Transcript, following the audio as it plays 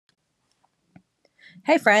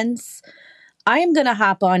Hey, friends. I am going to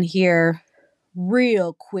hop on here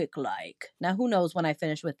real quick. Now, who knows when I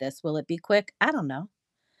finish with this? Will it be quick? I don't know.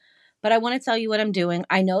 But I want to tell you what I'm doing.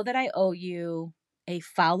 I know that I owe you a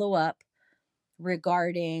follow up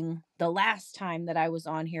regarding the last time that I was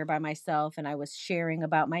on here by myself and I was sharing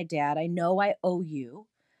about my dad. I know I owe you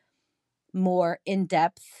more in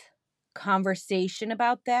depth conversation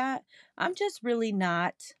about that. I'm just really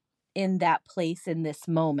not in that place in this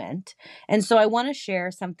moment. And so I want to share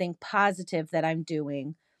something positive that I'm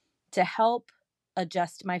doing to help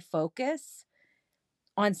adjust my focus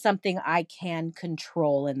on something I can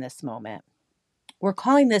control in this moment. We're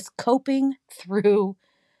calling this coping through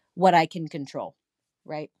what I can control,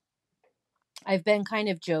 right? I've been kind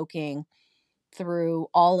of joking through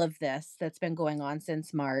all of this that's been going on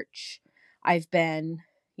since March. I've been,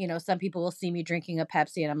 some people will see me drinking a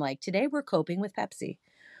Pepsi and I'm like, today we're coping with Pepsi.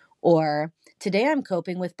 Or today I'm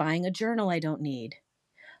coping with buying a journal I don't need.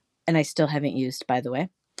 And I still haven't used, by the way.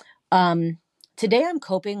 Um, Today I'm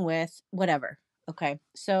coping with whatever. Okay.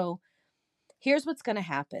 So here's what's going to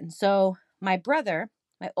happen. So my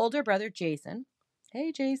older brother, Jason,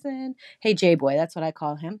 hey, Jason, hey, J boy, that's what I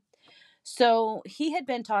call him. So he had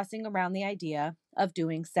been tossing around the idea of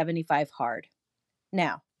doing 75 hard.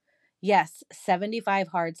 Now, yes, 75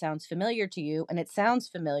 hard sounds familiar to you, and it sounds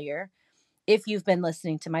familiar if you've been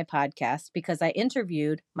listening to my podcast because I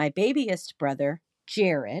interviewed my babyest brother,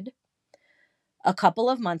 Jared, a couple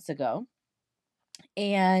of months ago,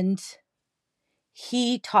 and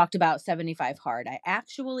he talked about 75 hard. I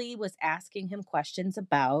actually was asking him questions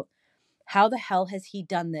about how the hell has he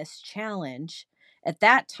done this challenge. At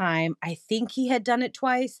that time, I think he had done it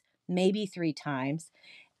twice, maybe three times.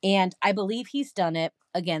 And I believe he's done it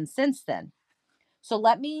again since then. So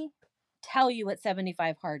let me tell you what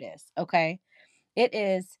 75 hard is, okay? It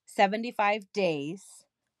is 75 days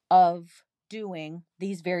of doing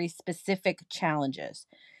these very specific challenges.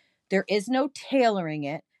 There is no tailoring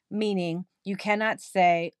it, meaning you cannot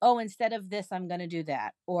say, oh, instead of this, I'm going to do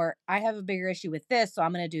that. Or I have a bigger issue with this, so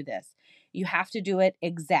I'm going to do this. You have to do it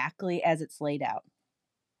exactly as it's laid out.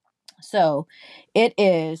 So it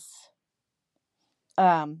is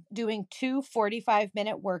doing two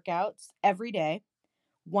 45-minute workouts every day.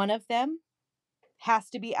 One of them has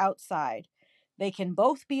to be outside. They can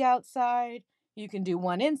both be outside. You can do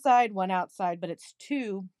one inside, one outside, but it's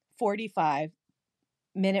two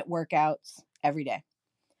 45-minute workouts every day.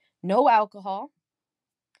 No alcohol,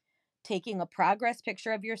 taking a progress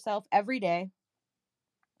picture of yourself every day,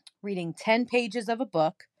 reading 10 pages of a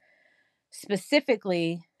book,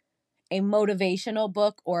 specifically a motivational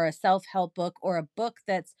book or a self help book or a book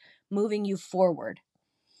that's moving you forward.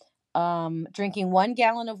 Drinking 1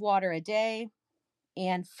 gallon of water a day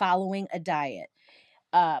and following a diet.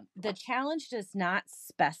 The challenge does not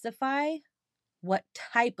specify what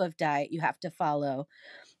type of diet you have to follow,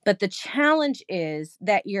 but the challenge is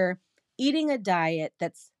that you're eating a diet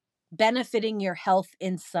that's benefiting your health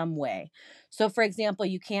in some way. So, for example,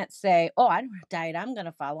 you can't say, oh, I don't have a diet I'm going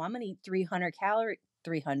to follow. I'm going to eat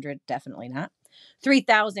 300, definitely not.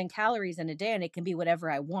 3,000 calories in a day, and it can be whatever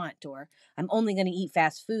I want, or I'm only going to eat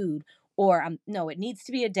fast food, or no, it needs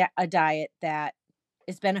to be a diet that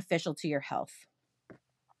is beneficial to your health.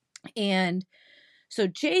 And so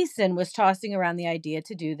Jason was tossing around the idea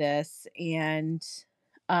to do this. And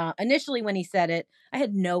initially, when he said it, I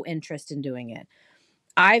had no interest in doing it.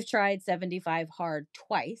 I've tried 75 hard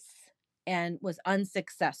twice and was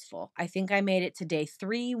unsuccessful. I think I made it to day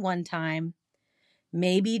 3 one time,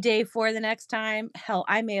 maybe day 4 the next time. Hell,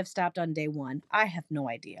 I may have stopped on day 1. I have no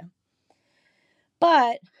idea.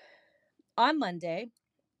 But on Monday,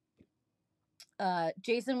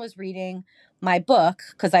 Jason was reading my book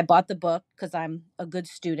because I bought the book because I'm a good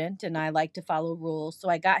student and I like to follow rules. So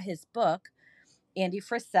I got his book, Andy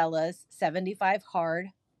Frisella's 75 Hard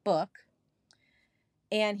book,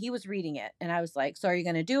 and he was reading it. And I was like, so are you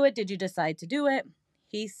going to do it? Did you decide to do it?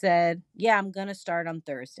 He said, yeah, I'm going to start on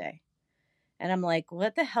Thursday. And I'm like,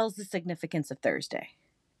 what the hell's the significance of Thursday?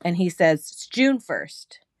 And he says, it's June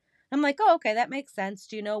 1st. I'm like, oh, okay, that makes sense.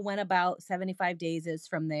 Do you know when about 75 days is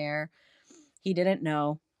from there? He didn't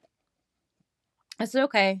know. I said,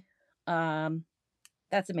 okay,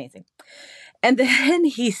 that's amazing. And then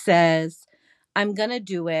he says, I'm going to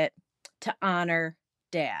do it to honor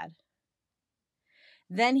dad.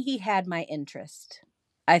 Then he had my interest.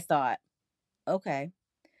 I thought, okay,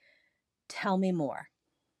 tell me more.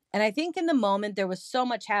 And I think in the moment there was so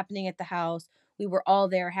much happening at the house. We were all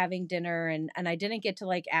there having dinner and I didn't get to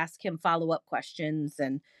like ask him follow-up questions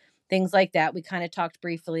and things like that. We kind of talked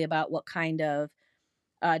briefly about what kind of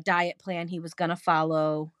diet plan he was going to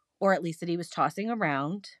follow, or at least that he was tossing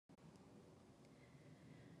around.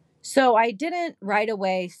 So I didn't right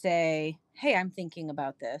away say, hey, I'm thinking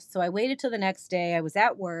about this. So I waited till the next day. I was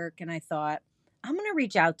at work and I thought, I'm going to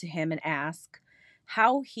reach out to him and ask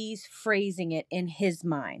how he's phrasing it in his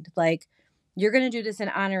mind. Like, you're going to do this in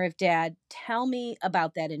honor of dad. Tell me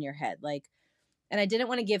about that in your head. Like, and I didn't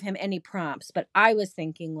want to give him any prompts, but I was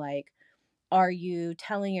thinking, like, are you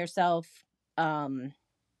telling yourself, um,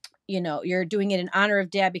 you're doing it in honor of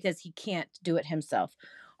dad because he can't do it himself?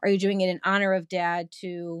 Are you doing it in honor of dad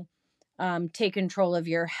to take control of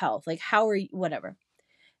your health? Like, how are you, whatever.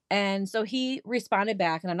 And so he responded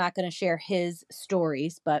back, and I'm not going to share his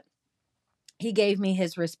stories, but he gave me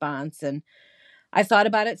his response. And I thought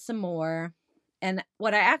about it some more. And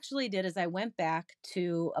what I actually did is I went back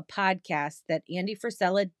to a podcast that Andy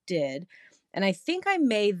Frisella did. And I think I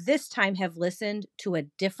may this time have listened to a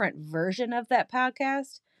different version of that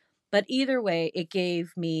podcast. But either way, it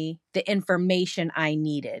gave me the information I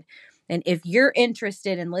needed. And if you're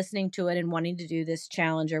interested in listening to it and wanting to do this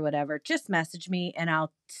challenge or whatever, just message me and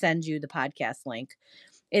I'll send you the podcast link.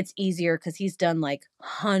 It's easier because he's done like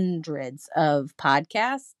hundreds of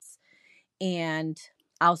podcasts and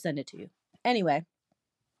I'll send it to you. Anyway,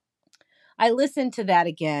 I listened to that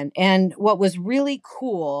again. And what was really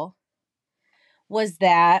cool was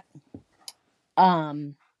that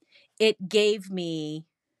um, it gave me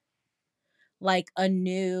like a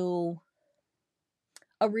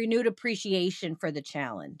renewed appreciation for the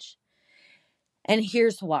challenge. And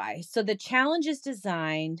here's why. So the challenge is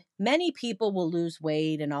designed, many people will lose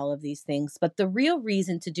weight and all of these things, but the real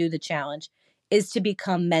reason to do the challenge is to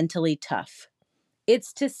become mentally tough.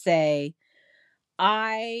 It's to say,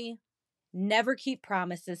 I never keep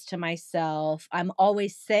promises to myself. I'm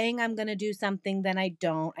always saying I'm going to do something, then I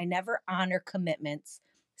don't. I never honor commitments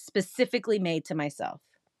specifically made to myself.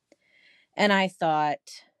 And I thought,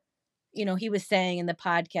 he was saying in the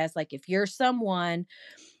podcast, like, if you're someone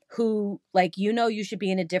who, like, you should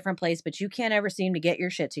be in a different place, but you can't ever seem to get your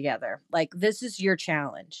shit together, like, this is your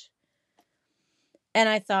challenge. And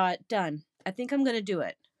I thought, done. I think I'm going to do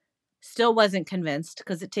it. Still wasn't convinced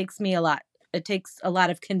because it takes me a lot. It takes a lot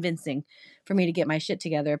of convincing for me to get my shit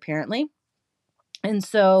together, apparently. And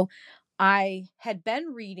so I had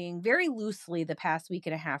been reading very loosely the past week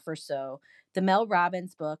and a half or so the Mel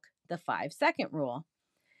Robbins book, The 5-Second Rule.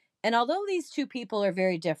 And although these two people are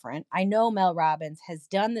very different, I know Mel Robbins has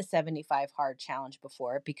done the 75 Hard Challenge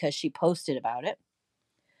before because she posted about it.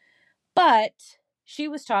 But she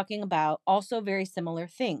was talking about also very similar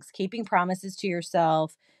things, keeping promises to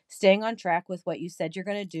yourself, staying on track with what you said you're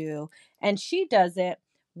going to do. And she does it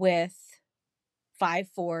with 5,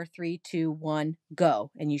 4, 3, 2, 1,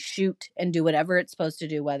 go. And you shoot and do whatever it's supposed to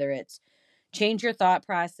do, whether it's change your thought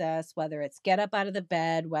process, whether it's get up out of the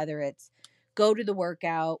bed, whether it's go to the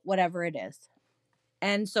workout, whatever it is.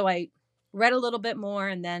 And so I read a little bit more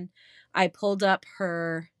and then I pulled up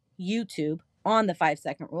her YouTube on the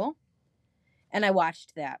 5-second rule and I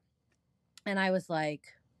watched that. And I was like,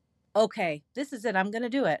 okay, this is it. I'm going to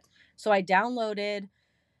do it. So I downloaded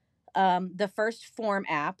the First Form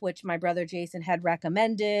app, which my brother Jason had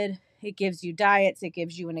recommended. It gives you diets. It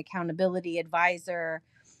gives you an accountability advisor.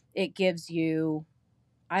 It gives you,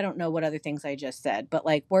 I don't know what other things I just said, but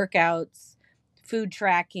like workouts, food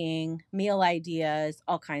tracking, meal ideas,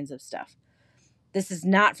 all kinds of stuff. This is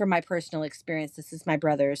not from my personal experience. This is my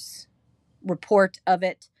brother's report of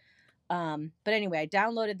it. But anyway, I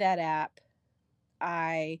downloaded that app.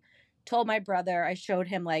 I told my brother, I showed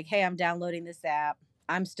him like, hey, I'm downloading this app.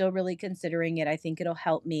 I'm still really considering it. I think it'll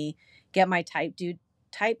help me get my type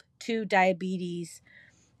 2 diabetes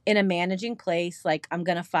in a managing place. Like, I'm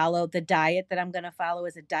going to follow the diet that I'm going to follow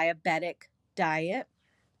is a diabetic diet.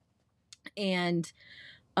 And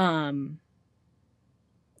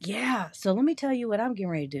yeah, so let me tell you what I'm getting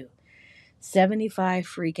ready to do. 75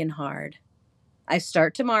 freaking hard. I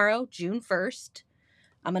start tomorrow, June 1st.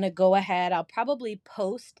 I'm going to go ahead. I'll probably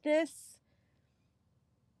post this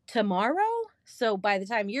tomorrow. So by the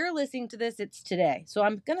time you're listening to this, it's today. So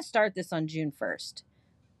I'm going to start this on June 1st.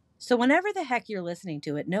 So whenever the heck you're listening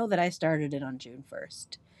to it, know that I started it on June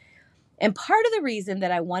 1st. And part of the reason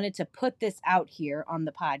that I wanted to put this out here on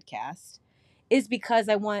the podcast is because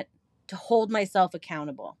I want to hold myself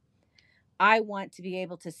accountable. I want to be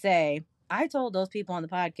able to say, I told those people on the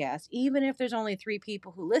podcast, even if there's only 3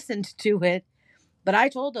 people who listened to it, but I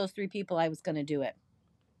told those 3 people I was going to do it.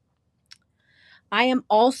 I am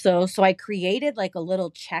also, so I created like a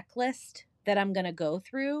little checklist that I'm going to go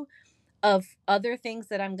through of other things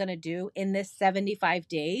that I'm going to do in this 75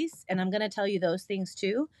 days. And I'm going to tell you those things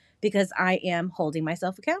too, because I am holding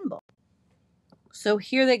myself accountable. So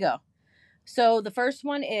here they go. So the first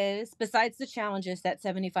one is, besides the challenges that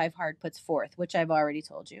 75 Hard puts forth, which I've already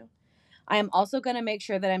told you, I am also going to make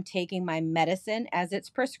sure that I'm taking my medicine as it's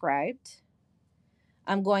prescribed.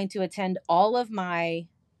 I'm going to attend all of my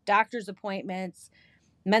doctor's appointments,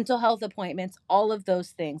 mental health appointments, all of those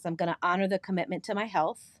things. I'm going to honor the commitment to my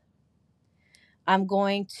health. I'm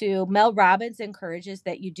going to, Mel Robbins encourages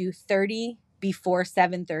that you do 30 before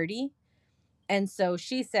 7:30. And so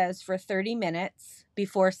she says for 30 minutes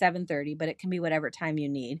before 7:30, but it can be whatever time you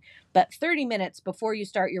need. But 30 minutes before you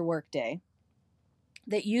start your workday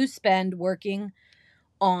that you spend working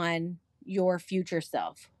on your future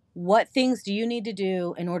self. What things do you need to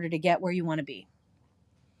do in order to get where you want to be?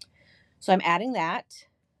 So I'm adding that.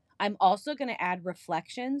 I'm also going to add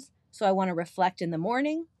reflections. So I want to reflect in the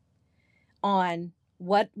morning on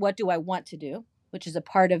what do I want to do, which is a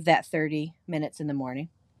part of that 30 minutes in the morning.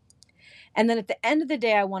 And then at the end of the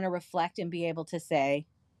day, I want to reflect and be able to say,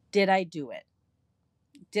 did I do it?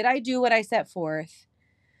 Did I do what I set forth?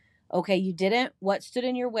 Okay, you didn't. What stood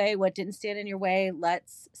in your way? What didn't stand in your way?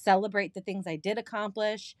 Let's celebrate the things I did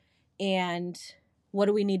accomplish. And what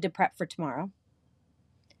do we need to prep for tomorrow?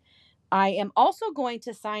 I am also going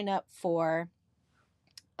to sign up for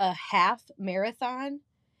a half marathon,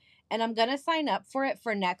 and I'm going to sign up for it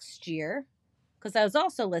for next year because I was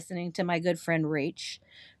also listening to my good friend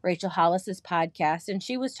Rachel Hollis's podcast, and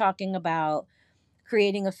she was talking about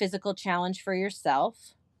creating a physical challenge for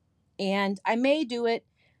yourself. And I may do it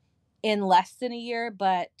in less than a year,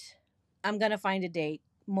 but I'm going to find a date.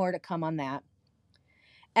 More to come on that.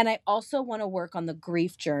 And I also want to work on the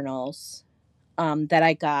grief journals that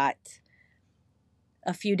I got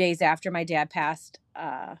a few days after my dad passed.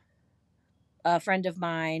 A friend of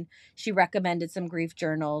mine, she recommended some grief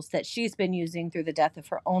journals that she's been using through the death of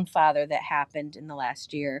her own father that happened in the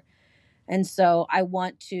last year. And so I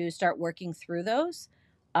want to start working through those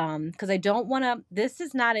because I don't want to, this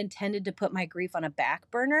is not intended to put my grief on a back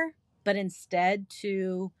burner, but instead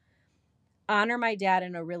to honor my dad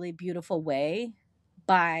in a really beautiful way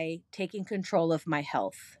by taking control of my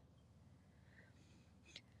health.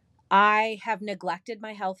 I have neglected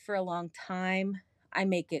my health for a long time. I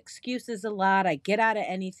make excuses a lot. I get out of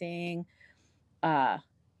anything. Uh,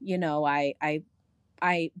 you know, I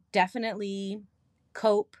definitely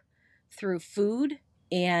cope through food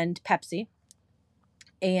and Pepsi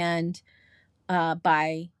and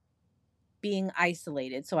by being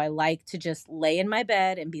isolated. So I like to just lay in my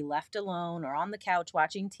bed and be left alone or on the couch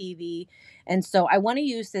watching TV. And so I want to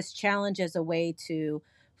use this challenge as a way to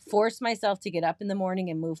force myself to get up in the morning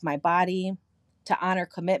and move my body, to honor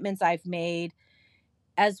commitments I've made,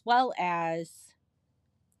 as well as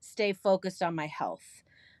stay focused on my health.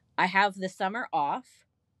 I have the summer off,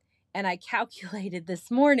 and I calculated this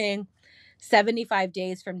morning 75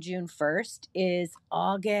 days from June 1st is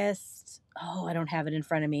August. Oh, I don't have it in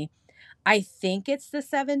front of me. I think it's the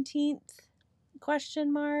 17th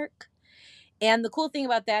question mark. And the cool thing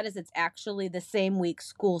about that is it's actually the same week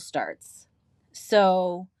school starts.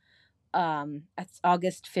 So that's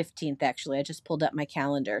August 15th actually. I just pulled up my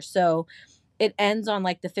calendar. So it ends on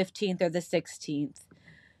like the 15th or the 16th,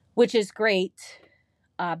 which is great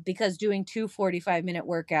because doing two 45-minute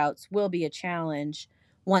workouts will be a challenge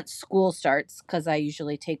once school starts because I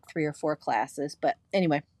usually take 3 or 4 classes. But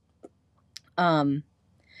anyway,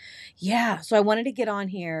 yeah, so I wanted to get on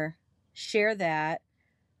here, share that.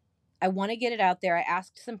 I want to get it out there. I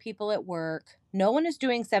asked some people at work. No one is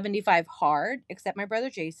doing 75 hard except my brother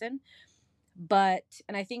Jason. And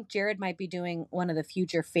I think Jared might be doing one of the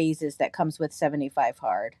future phases that comes with 75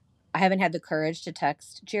 hard. I haven't had the courage to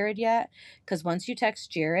text Jared yet because once you text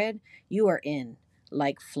Jared, you are in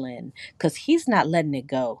like Flynn because he's not letting it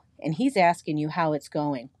go. And he's asking you how it's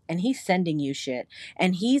going. And he's sending you shit.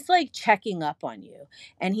 And he's like checking up on you.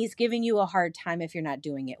 And he's giving you a hard time if you're not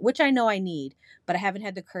doing it, which I know I need, but I haven't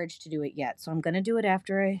had the courage to do it yet. So I'm going to do it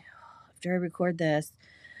after I record this.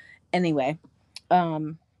 Anyway,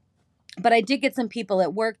 but I did get some people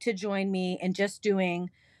at work to join me in just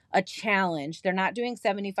doing a challenge. They're not doing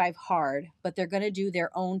 75 hard, but they're going to do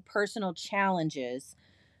their own personal challenges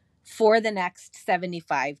for the next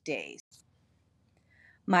 75 days.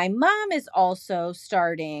 My mom is also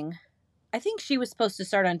starting. I think she was supposed to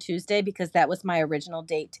start on Tuesday because that was my original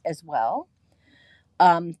date as well,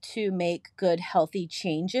 to make good, healthy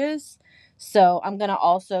changes. So I'm going to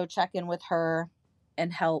also check in with her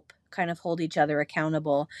and help kind of hold each other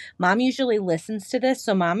accountable. Mom usually listens to this.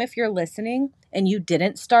 So Mom, if you're listening and you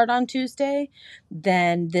didn't start on Tuesday,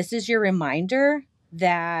 then this is your reminder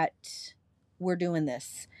that we're doing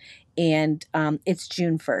this. And it's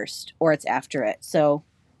June 1st or it's after it. So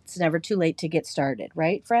it's never too late to get started,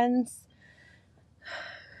 right, friends?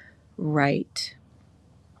 right.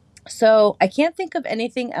 So I can't think of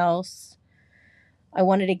anything else. I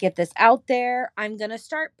wanted to get this out there. I'm going to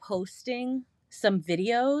start posting some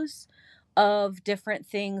videos of different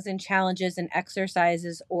things and challenges and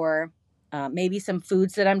exercises, or maybe some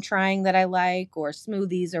foods that I'm trying that I like, or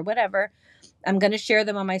smoothies or whatever. I'm going to share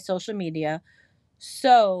them on my social media.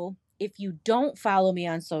 So if you don't follow me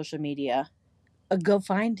on social media, go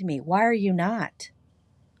find me. Why are you not?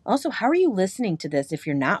 Also, how are you listening to this if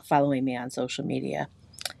you're not following me on social media?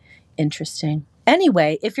 Interesting.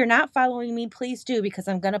 Anyway, if you're not following me, please do, because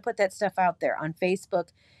I'm going to put that stuff out there on Facebook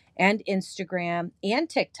and Instagram and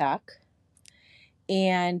TikTok,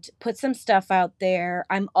 and put some stuff out there.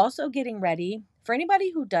 I'm also getting ready. For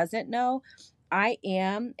anybody who doesn't know, I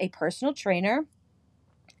am a personal trainer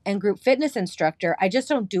and group fitness instructor. I just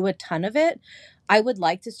don't do a ton of it. I would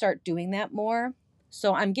like to start doing that more.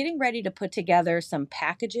 So I'm getting ready to put together some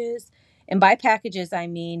packages. And by packages, I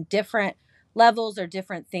mean different levels or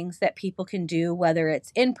different things that people can do, whether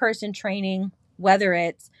it's in person training, whether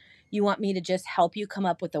it's you want me to just help you come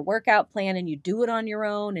up with a workout plan and you do it on your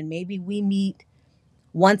own. And maybe we meet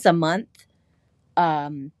once a month,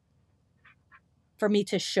 um, for me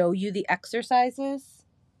to show you the exercises.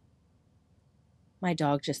 My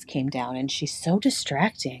dog just came down and she's so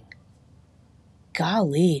distracting.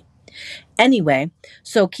 Golly. Anyway,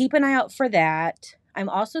 so keep an eye out for that. I'm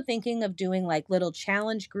also thinking of doing like little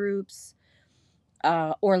challenge groups,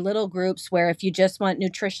 or little groups where if you just want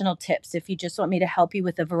nutritional tips, if you just want me to help you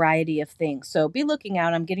with a variety of things. So be looking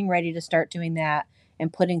out. I'm getting ready to start doing that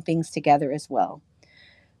and putting things together as well.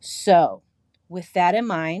 So, with that in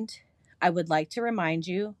mind, I would like to remind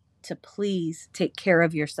you to please take care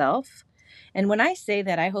of yourself. And when I say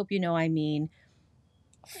that, I hope you know I mean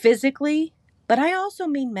physically, but I also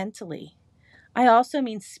mean mentally. I also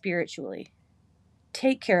mean spiritually.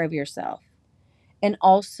 Take care of yourself. And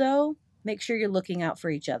also make sure you're looking out for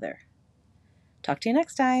each other. Talk to you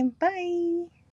next time. Bye.